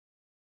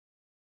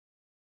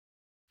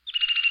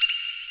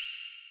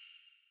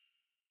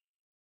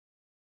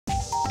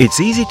It's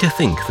easy to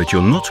think that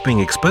you're not being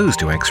exposed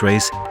to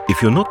X-rays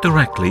if you're not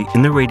directly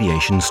in the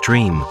radiation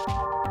stream.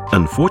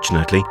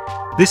 Unfortunately,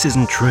 this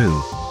isn't true.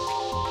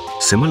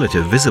 Similar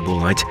to visible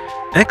light,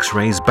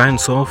 X-rays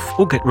bounce off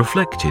or get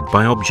reflected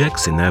by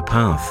objects in their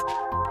path.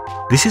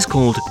 This is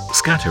called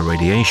scatter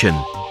radiation.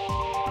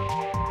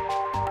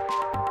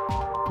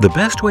 The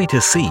best way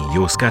to see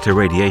your scatter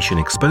radiation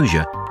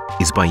exposure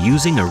is by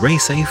using a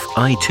RaySafe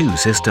i2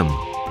 system.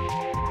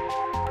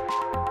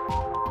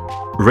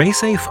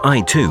 RaySafe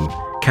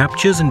i2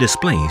 captures and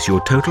displays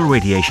your total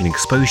radiation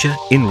exposure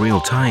in real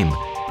time,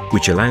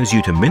 which allows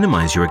you to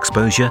minimize your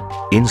exposure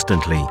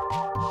instantly.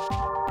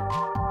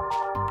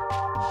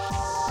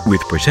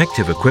 With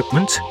protective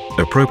equipment,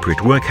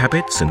 appropriate work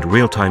habits, and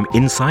real-time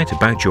insight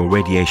about your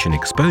radiation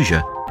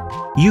exposure,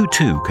 you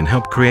too can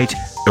help create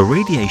a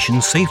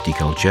radiation safety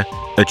culture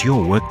at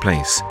your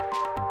workplace.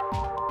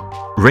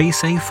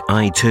 RaySafe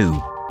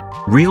i2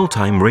 –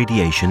 Real-Time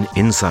Radiation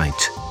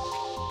Insight.